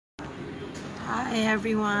Hi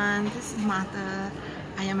everyone, this is Martha.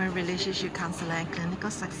 I am a relationship counselor and clinical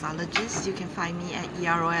sexologist. You can find me at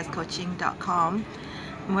eroscoaching.com.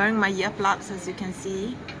 I'm wearing my earplugs, as you can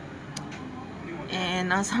see,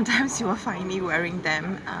 and sometimes you will find me wearing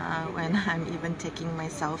them when I'm even taking my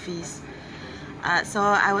selfies. So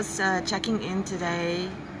I was checking in today.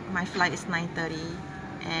 My flight is 9:30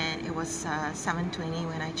 and it was 7:20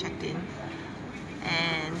 when I checked in,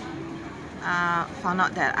 and found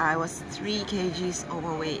out that I was 3 kgs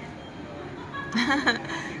overweight.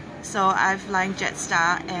 So I'm flying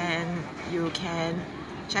Jetstar, and you can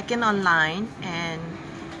check in online, and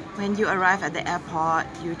when you arrive at the airport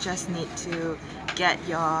you just need to get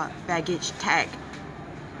your baggage tag.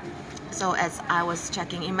 So as I was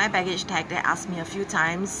checking in my baggage tag, they asked me a few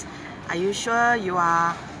times, are you sure you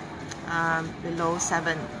are below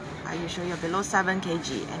 7? Are you sure you're below 7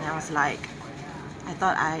 kg? And I was like, I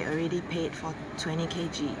thought I already paid for 20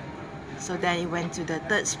 kg. So then it went to the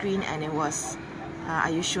third screen and it was,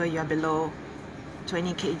 are you sure you're below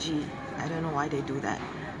 20 kg? I don't know why they do that.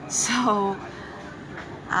 So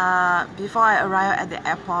before I arrived at the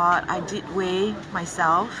airport, I did weigh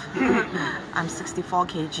myself. I'm 64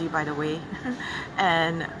 kg by the way.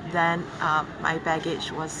 And then my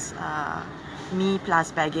baggage was, me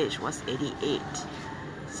plus baggage was 88.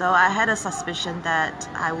 So I had a suspicion that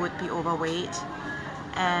I would be overweight,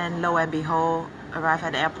 and lo and behold, arrived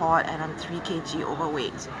at the airport and I'm 3 kg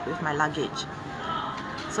overweight with my luggage.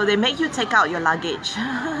 So they make you take out your luggage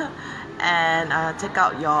and take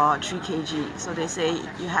out your 3 kg. So they say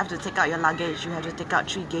you have to take out your luggage, you have to take out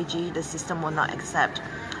 3 kg, the system will not accept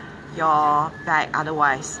your bag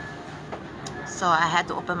otherwise. So I had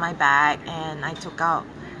to open my bag and I took out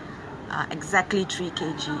exactly 3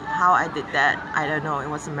 kg. How I did that, I don't know, it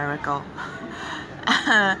was a miracle.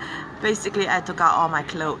 Basically, I took out all my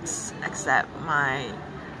clothes except my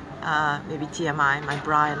maybe TMI, my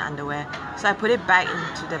bra and underwear. So I put it back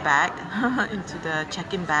into the bag, into the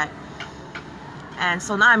check-in bag. And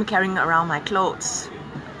so now I'm carrying around my clothes,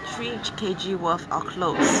 3 kg worth of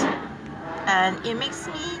clothes. And it makes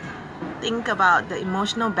me think about the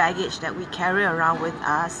emotional baggage that we carry around with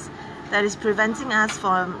us that is preventing us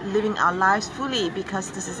from living our lives fully, because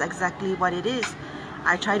this is exactly what it is.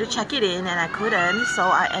 I tried to check it in and I couldn't, so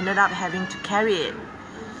I ended up having to carry it.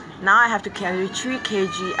 Now I have to carry 3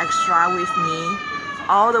 kg extra with me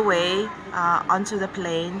all the way onto the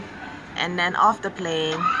plane, and then off the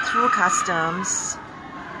plane, through customs.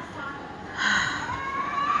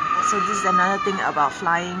 So this is another thing about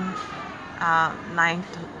flying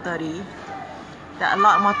 9:30. There are a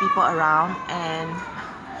lot more people around, and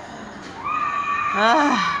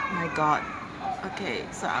my god. Okay,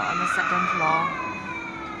 so I'm on the second floor.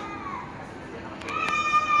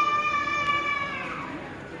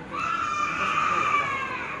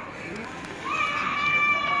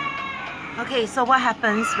 Okay, so what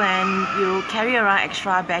happens when you carry around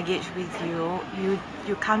extra baggage with you?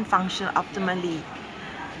 You can't function optimally.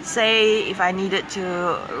 Say if I needed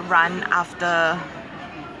to run after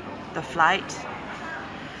the flight,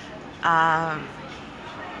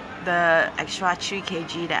 the extra 3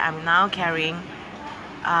 kg that I'm now carrying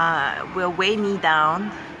will weigh me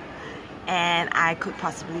down, and I could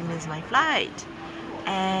possibly miss my flight.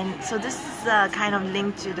 And so this is kind of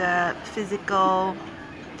linked to the physical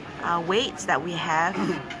weights that we have.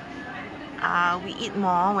 We eat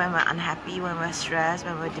more when we're unhappy, when we're stressed,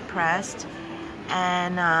 when we're depressed,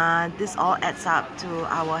 and this all adds up to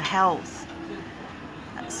our health.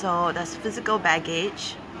 So there's physical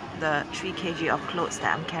baggage, the 3 kg of clothes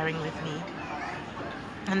that I'm carrying with me,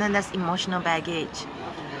 and then there's emotional baggage,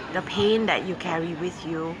 the pain that you carry with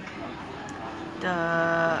you,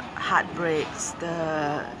 the heartbreaks,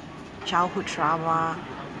 the childhood trauma,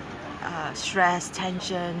 stress,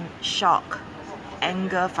 tension, shock,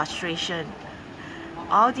 anger, frustration.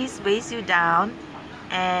 All these weighs you down,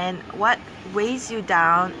 and what weighs you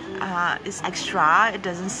down is extra. It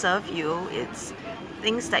doesn't serve you. It's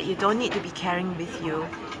things that you don't need to be carrying with you.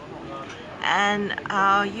 And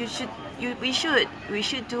we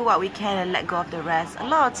should do what we can and let go of the rest. A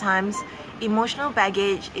lot of times, emotional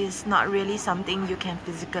baggage is not really something you can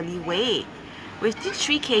physically weigh. With the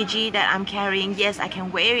 3 kg that I'm carrying, yes, I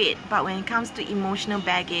can weigh it, but when it comes to emotional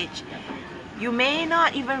baggage, you may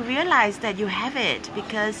not even realize that you have it,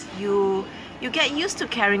 because you get used to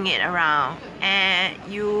carrying it around, and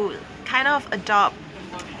you kind of adopt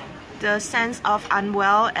the sense of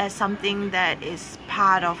unwell as something that is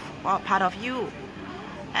part of you.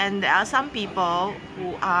 And there are some people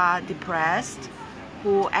who are depressed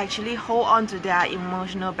who actually hold on to their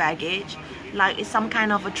emotional baggage like it's some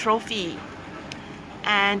kind of a trophy.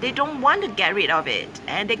 and they don't want to get rid of it,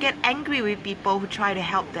 and they get angry with people who try to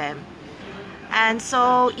help them. And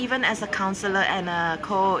so even as a counselor and a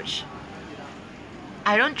coach,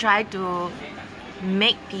 I don't try to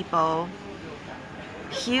make people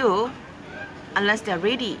heal unless they're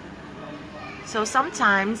ready. So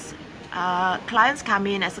sometimes clients come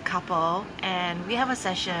in as a couple and we have a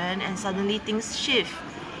session, and suddenly things shift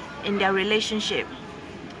in their relationship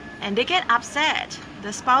and they get upset.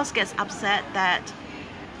 The spouse gets upset that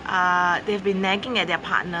they've been nagging at their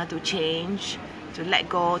partner to change, to let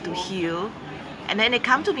go, to heal. And then they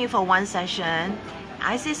come to me for one session,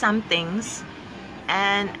 I say some things,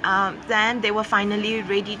 and then they were finally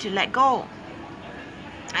ready to let go.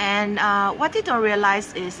 And what they don't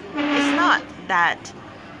realize is it's not that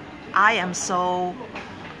I am so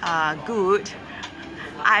good.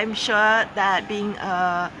 I'm sure that being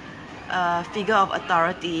a figure of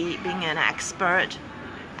authority, being an expert,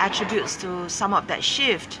 attributes to some of that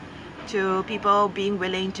shift, to people being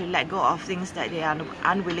willing to let go of things that they are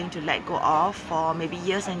unwilling to let go of for maybe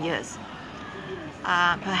years and years.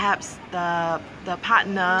 Perhaps the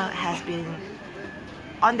partner has been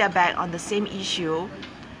on their back on the same issue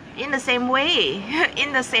in the same way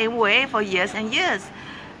for years and years.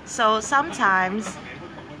 So sometimes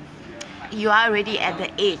you are already at the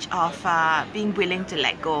age of being willing to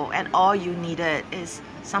let go, and all you needed is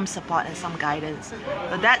some support and some guidance.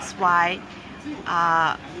 So that's why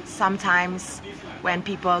sometimes when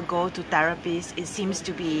people go to therapists, it seems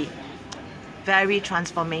to be very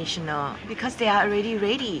transformational, because they are already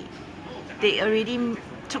ready. They already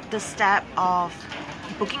took the step of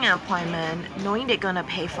booking an appointment, knowing they're gonna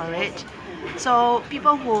pay for it. So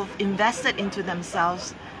people who've invested into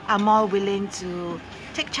themselves are more willing to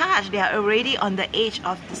take charge. They are already on the age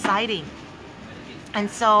of deciding.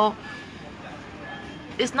 And so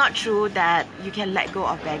it's not true that you can let go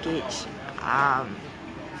of baggage.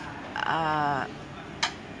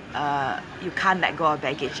 You can't let go of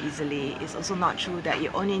baggage easily. It's also not true that you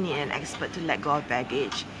only need an expert to let go of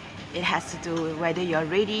baggage. It has to do with whether you're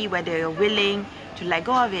ready, whether you're willing to let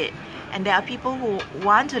go of it. And there are people who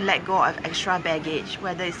want to let go of extra baggage,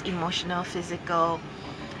 whether it's emotional, physical.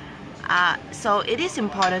 So it is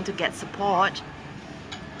important to get support,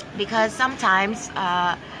 because sometimes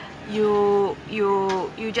you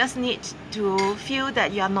just need to feel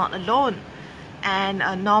that you are not alone, and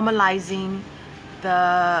normalizing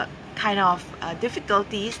the kind of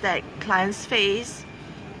difficulties that clients face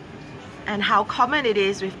and how common it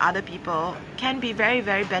is with other people can be very,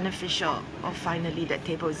 very beneficial. Oh, finally that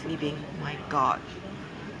table is leaving. My God,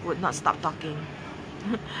 would not stop talking.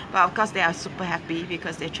 But of course they are super happy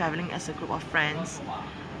because they're traveling as a group of friends,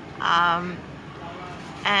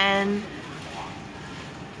 and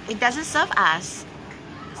it doesn't serve us.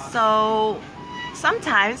 So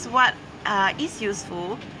sometimes what is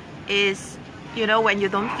useful is, you know, when you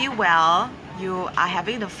don't feel well, you are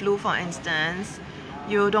having the flu for instance,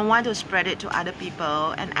 you don't want to spread it to other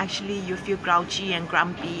people, and actually you feel grouchy and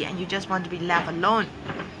grumpy and you just want to be left alone.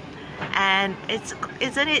 And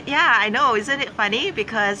isn't it, yeah, I know, isn't it funny?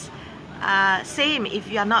 Because same,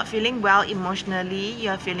 if you are not feeling well emotionally, you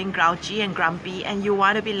are feeling grouchy and grumpy and you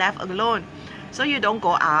want to be left alone. So you don't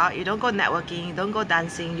go out, you don't go networking, you don't go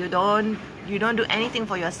dancing, you don't do anything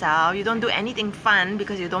for yourself, you don't do anything fun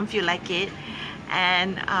because you don't feel like it,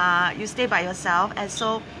 and you stay by yourself. And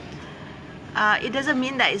so it doesn't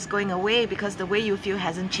mean that it's going away, because the way you feel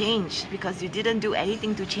hasn't changed, because you didn't do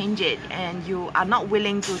anything to change it, and you are not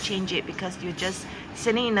willing to change it because you're just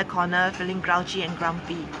sitting in the corner feeling grouchy and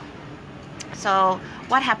grumpy. So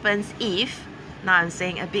what happens if, now I'm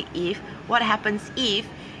saying a big if, what happens if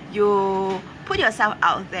you put yourself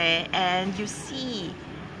out there and you see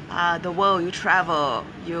the world, you travel,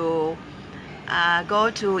 you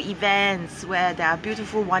go to events where there are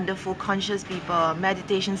beautiful, wonderful, conscious people,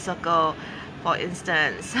 meditation circle, for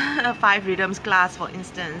instance, 5 rhythms class, for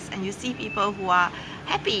instance, and you see people who are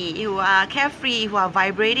happy, who are carefree, who are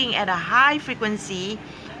vibrating at a high frequency,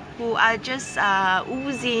 who are just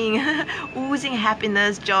oozing oozing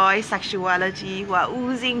happiness, joy, sexuality, who are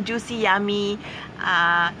oozing juicy, yummy,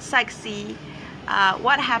 sexy.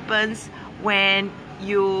 What happens when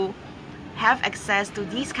you have access to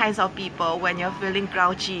these kinds of people when you're feeling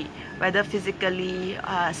grouchy, whether physically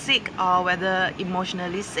sick or whether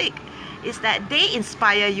emotionally sick? Is that they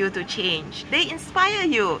inspire you to change. They inspire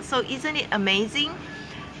you. So isn't it amazing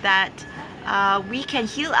that we can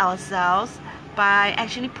heal ourselves by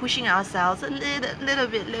actually pushing ourselves a little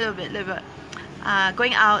bit,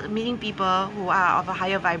 going out, meeting people who are of a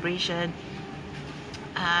higher vibration.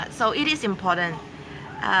 So it is important.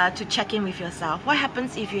 to check in with yourself. What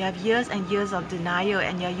happens if you have years and years of denial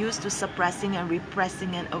and you're used to suppressing and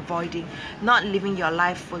repressing and avoiding, not living your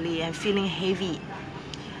life fully and feeling heavy?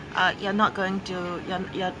 You're not going to,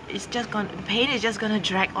 it's just going, the pain is just going to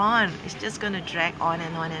drag on. It's just going to drag on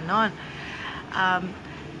and on and on.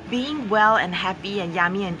 Being well and happy and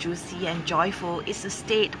yummy and juicy and joyful is a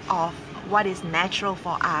state of what is natural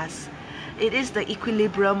for us. It is the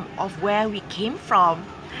equilibrium of where we came from.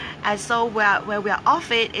 And so when we're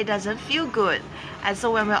off it, it doesn't feel good. And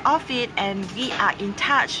so when we're off it and we are in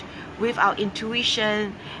touch with our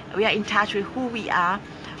intuition, we are in touch with who we are,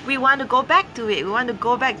 we want to go back to it. We want to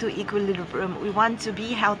go back to equilibrium. We want to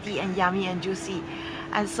be healthy and yummy and juicy.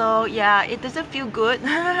 And so yeah, it doesn't feel good.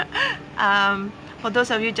 For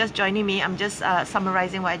those of you just joining me, I'm just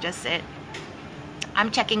summarizing what I just said.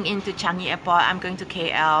 I'm checking into Changi Airport. I'm going to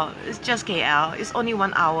KL. It's just KL. It's only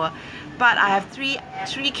 1 hour. But I have 3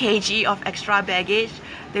 kg of extra baggage.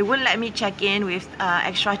 They wouldn't let me check in with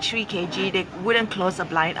extra 3 kg. They wouldn't close a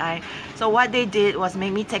blind eye. So what they did was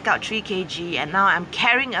make me take out 3 kg, and now I'm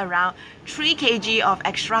carrying around 3 kg of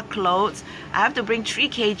extra clothes. I have to bring 3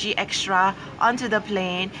 kg extra onto the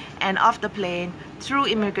plane and off the plane through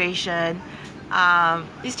immigration.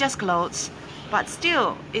 It's just clothes, but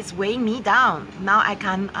still it's weighing me down. Now I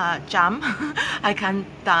can't jump, I can't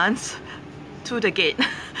dance to the gate.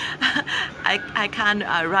 I can't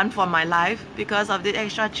run for my life because of the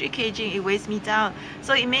extra 3 kg. It weighs me down.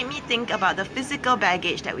 So it made me think about the physical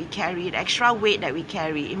baggage that we carry, the extra weight that we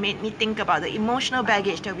carry. It made me think about the emotional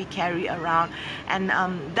baggage that we carry around, and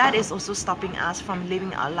that is also stopping us from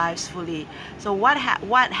living our lives fully. So what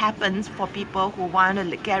happens for people who want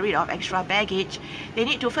to get rid of extra baggage? They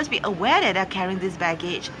need to first be aware that they're carrying this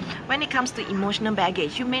baggage. When it comes to emotional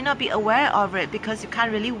baggage, you may not be aware of it because you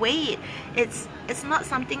can't really weigh it. It's not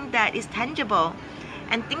something that is tangible,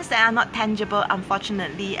 and things that are not tangible,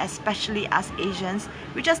 unfortunately, especially as Asians,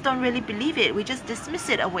 we just don't really believe it. We just dismiss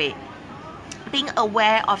it away. Being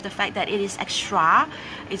aware of the fact that it is extra,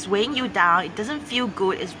 it's weighing you down, it doesn't feel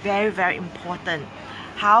good, is very, very important.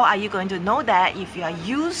 How are you going to know that if you are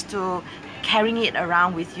used to carrying it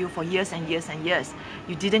around with you for years and years and years?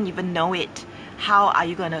 You didn't even know it. How are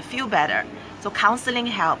you going to feel better? So counseling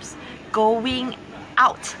helps. Going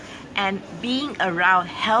out and being around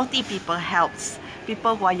healthy people helps.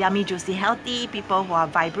 People who are yummy, juicy, healthy, people who are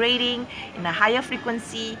vibrating in a higher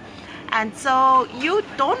frequency. And so you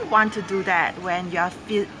don't want to do that when you are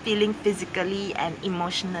feeling physically and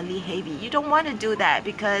emotionally heavy. You don't want to do that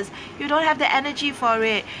because you don't have the energy for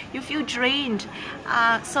it. You feel drained.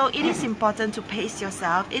 So it is important to pace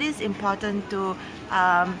yourself. It is important to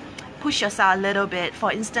push yourself a little bit.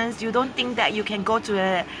 For instance, you don't think that you can go to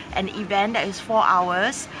an event that is 4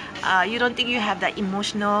 hours. You don't think you have that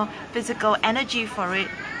emotional, physical energy for it.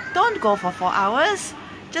 Don't go for 4 hours.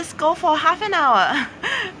 Just go for half an hour.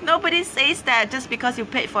 Nobody says that just because you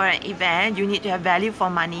paid for an event, you need to have value for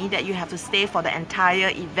money, that you have to stay for the entire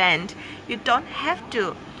event. You don't have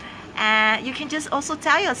to. And you can just also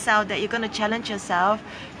tell yourself that you're going to challenge yourself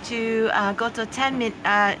to go to an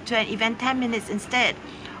event 10 minutes instead.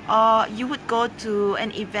 Or you would go to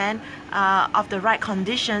an event of the right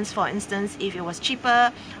conditions. For instance, if it was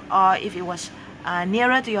cheaper, or if it was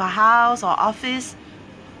nearer to your house or office.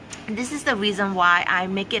 This is the reason why I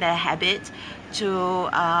make it a habit to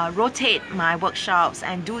rotate my workshops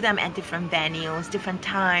and do them at different venues, different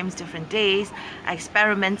times, different days. I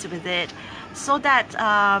experiment with it so that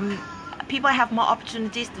people have more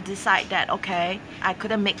opportunities to decide that, okay, I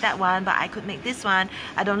couldn't make that one, but I could make this one.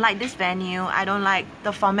 I don't like this venue, I don't like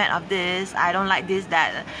the format of this, I don't like this,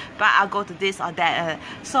 that, but I'll go to this or that.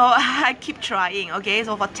 So I keep trying, okay?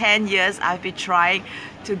 So for 10 years, I've been trying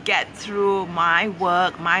to get through my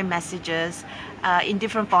work, my messages in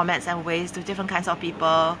different formats and ways to different kinds of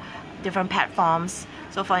people, different platforms.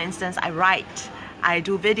 So for instance, I write, I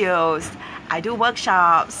do videos, I do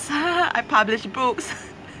workshops, I publish books.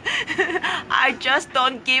 I just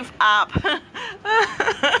don't give up.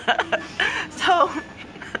 So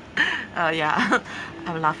yeah,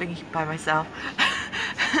 I'm laughing by myself.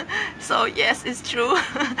 So yes, it's true.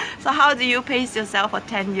 So how do you pace yourself for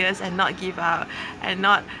 10 years and not give up and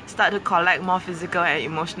not start to collect more physical and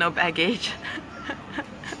emotional baggage?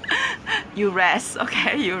 You rest,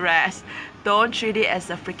 okay? You rest. Don't treat it as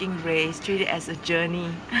a freaking race, treat it as a journey.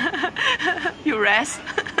 You rest.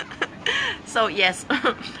 So yes.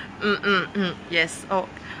 Yes. Oh,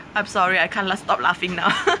 I'm sorry, I can't stop laughing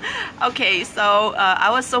now. Okay, so I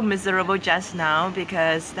was so miserable just now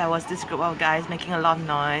because there was this group of guys making a lot of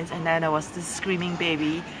noise, and then there was this screaming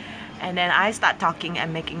baby, and then I start talking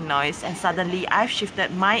and making noise, and suddenly I've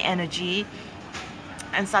shifted my energy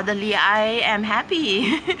and suddenly I am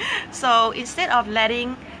happy. So instead of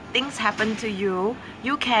letting things happen to you,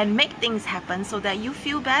 you can make things happen so that you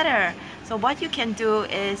feel better. So what you can do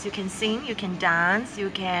is you can sing, you can dance, you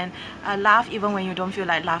can laugh even when you don't feel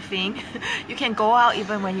like laughing. You can go out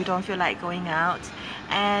even when you don't feel like going out.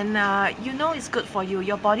 And you know it's good for you.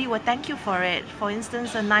 Your body will thank you for it. For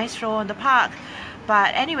instance, a nice stroll in the park.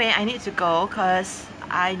 But anyway, I need to go because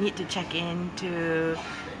I need to check in to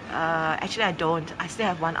actually I don't, I still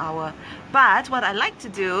have 1 hour. But what I like to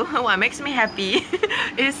do, what makes me happy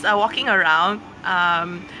is walking around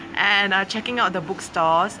and checking out the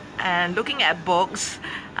bookstores and looking at books,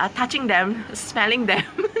 touching them, smelling them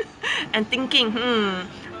and thinking,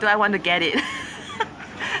 do I want to get it?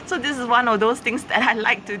 So this is one of those things that I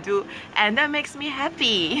like to do, and that makes me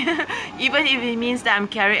happy. Even if it means that I'm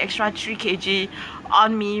carrying extra 3 kg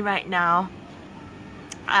on me right now.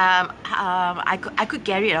 I could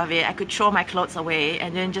get rid of it. I could throw my clothes away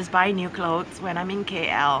and then just buy new clothes when I'm in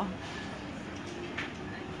KL.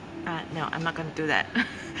 No, I'm not gonna do that.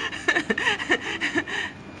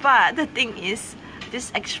 But the thing is,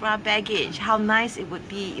 this extra baggage, how nice it would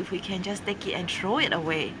be if we can just take it and throw it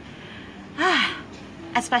away.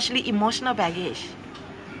 Especially emotional baggage.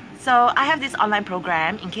 So I have this online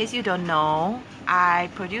program. In case you don't know, I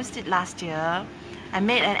produced it last year. I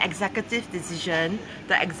made an executive decision,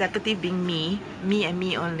 the executive being me and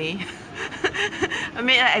me only. I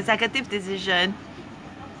made an executive decision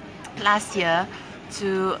last year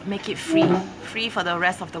to make it free for the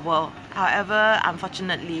rest of the world. However,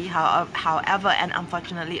 unfortunately, a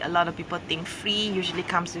lot of people think free usually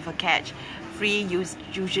comes with a catch. Free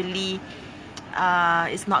usually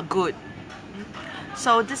is not good.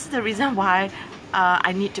 So this is the reason why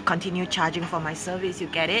I need to continue charging for my service, you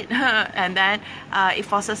get it? And then it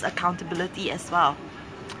forces accountability as well,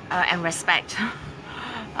 and respect.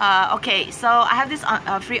 Okay, so I have this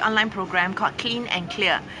free online program called Clean and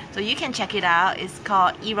Clear. So you can check it out. It's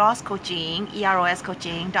called Eros Coaching,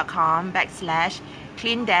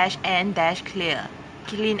 eroscoaching.com/clean-and-clear.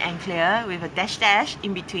 Clean and Clear with a dash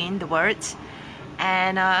in between the words.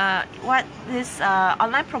 And what this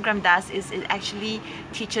online program does is it actually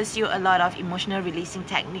teaches you a lot of emotional releasing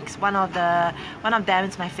techniques. One of them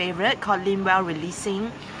is my favorite, called Limb Well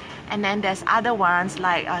Releasing. And then there's other ones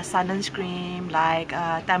like sudden scream, like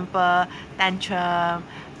temper tantrum,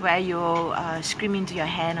 where you scream into your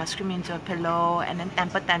hand or scream into a pillow. And then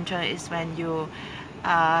temper tantrum is when you,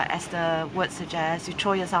 as the word suggests, you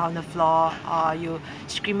throw yourself on the floor or you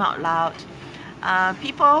scream out loud.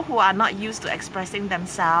 People who are not used to expressing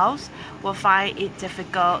themselves will find it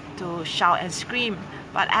difficult to shout and scream,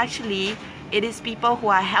 but actually it is people who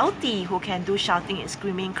are healthy who can do shouting and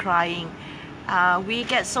screaming, crying. We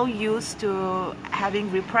get so used to having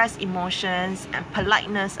repressed emotions and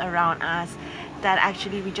politeness around us that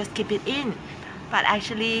actually we just keep it in, but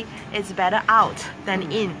actually it's better out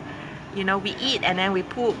than in. You know, we eat and then we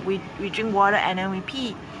poop, we drink water and then we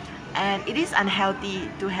pee. And it is unhealthy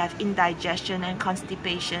to have indigestion and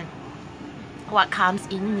constipation. What comes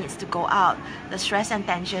in needs to go out. The stress and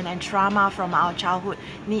tension and trauma from our childhood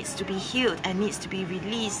needs to be healed and needs to be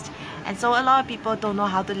released. And so a lot of people don't know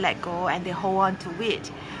how to let go and they hold on to it.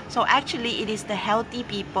 So actually it is the healthy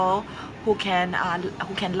people who can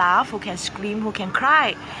laugh, who can scream, who can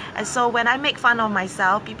cry. And so when I make fun of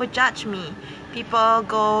myself, people judge me. People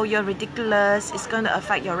go, you're ridiculous, it's going to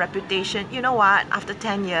affect your reputation. You know what, after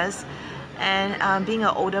 10 years and being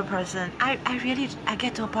an older person, I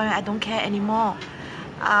get to a point where I don't care anymore.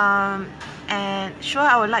 And sure,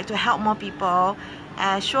 I would like to help more people.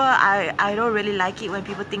 Sure, I don't really like it when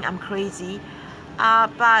people think I'm crazy.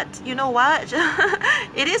 But you know what?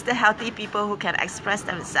 It is the healthy people who can express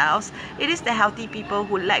themselves. It is the healthy people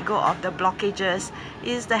who let go of the blockages. It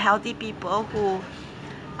is the healthy people who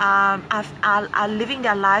are living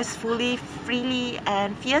their lives fully, freely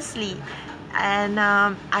and fiercely. And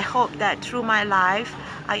I hope that through my life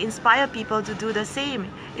I inspire people to do the same.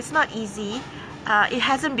 It's not easy. It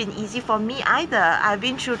hasn't been easy for me either. I've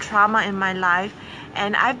been through trauma in my life,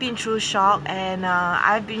 and I've been through shock, and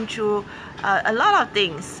I've been through a lot of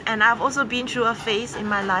things. And I've also been through a phase in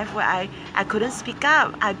my life where I couldn't speak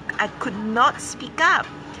up. I could not speak up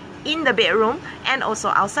in the bedroom and also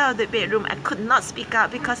outside of the bedroom. I could not speak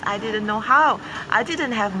up because I didn't know how. I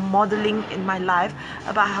didn't have modeling in my life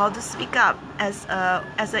about how to speak up as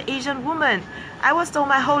an Asian woman. I was told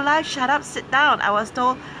my whole life, shut up, sit down. I was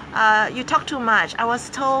told you talk too much. I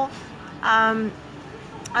was told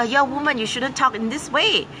you're a woman, you shouldn't talk in this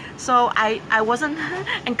way. So I wasn't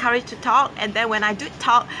encouraged to talk, and then when I did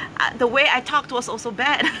talk, the way I talked was also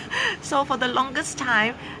bad. So for the longest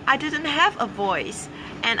time, I didn't have a voice,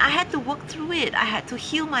 and I had to work through it. I had to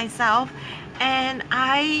heal myself, and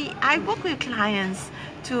I work with clients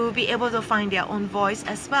to be able to find their own voice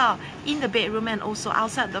as well, in the bedroom and also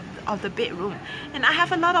outside of the bedroom. And I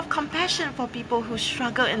have a lot of compassion for people who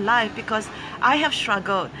struggle in life, because I have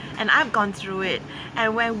struggled and I've gone through it.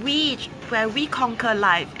 And when we conquer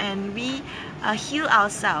life and we heal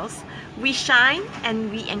ourselves, we shine,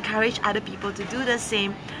 and we encourage other people to do the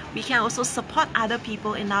same. We can also support other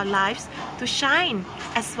people in our lives to shine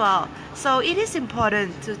as well. So it is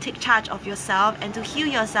important to take charge of yourself and to heal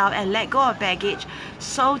yourself and let go of baggage,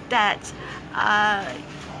 so that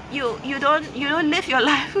you don't live your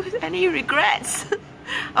life with any regrets.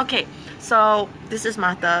 Okay, so this is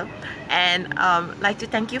Martha, and like to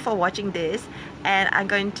thank you for watching this. And I'm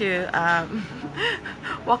going to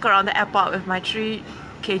walk around the airport with my 3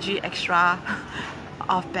 kg extra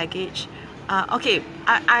of baggage. Okay,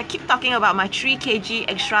 I keep talking about my 3 kg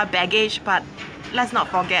extra baggage, but let's not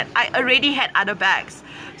forget, I already had other bags.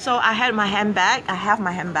 So I had my handbag, I have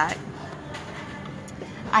my handbag,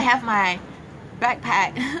 I have my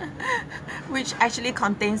backpack, which actually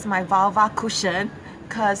contains my vulva cushion,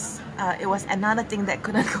 because it was another thing that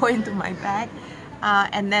couldn't go into my bag.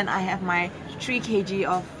 And then I have my 3 kg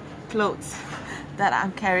of clothes that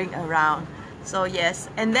I'm carrying around. So yes,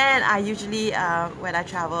 and then I usually when I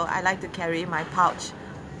travel, I like to carry my pouch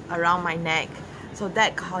around my neck. So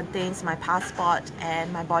that contains my passport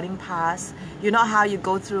and my boarding pass. You know how you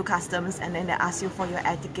go through customs and then they ask you for your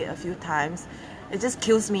air ticket a few times? It just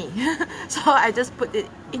kills me. So I just put it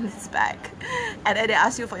in this bag, and then they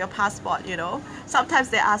ask you for your passport, you know. Sometimes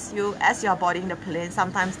they ask you as you're boarding the plane,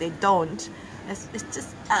 sometimes they don't. It's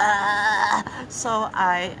just so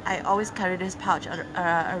I always carry this pouch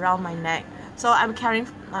around my neck. So I'm carrying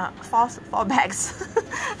 4 bags.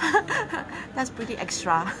 That's pretty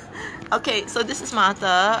extra. Okay, so this is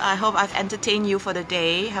Martha. I hope I've entertained you for the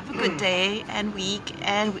day. Have a good day and week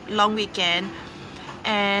and long weekend,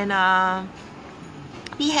 and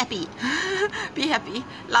be happy. Be happy.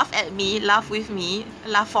 Laugh at me, laugh with me,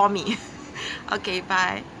 laugh for me. Okay,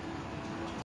 bye.